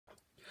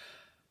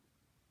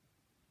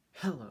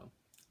Hello,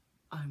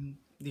 I'm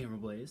the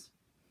Emerald Blaze.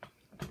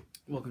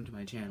 Welcome to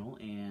my channel,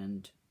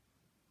 and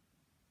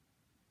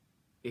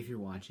if you're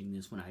watching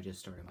this when I just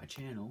started my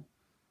channel,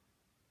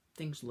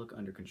 things look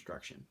under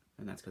construction,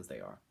 and that's because they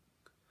are.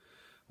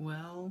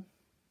 Well,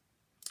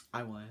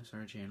 I wanted to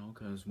start a channel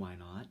because why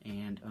not,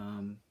 and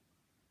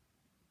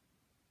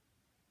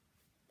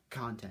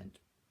content.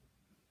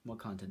 What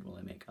content will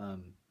I make?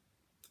 I'm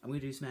gonna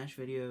do Smash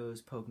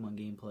videos, Pokemon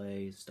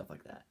gameplay, stuff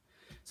like that.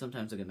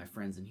 Sometimes I'll get my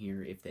friends in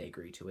here if they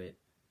agree to it,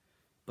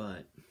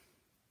 but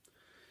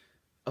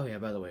oh yeah,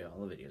 by the way,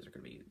 all the videos are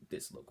going to be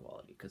this low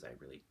quality because I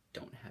really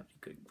don't have any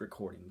good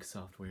recording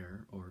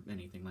software or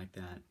anything like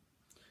that.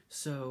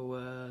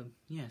 So,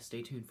 yeah,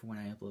 stay tuned for when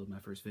I upload my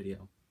first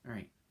video.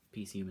 Alright,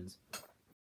 peace humans.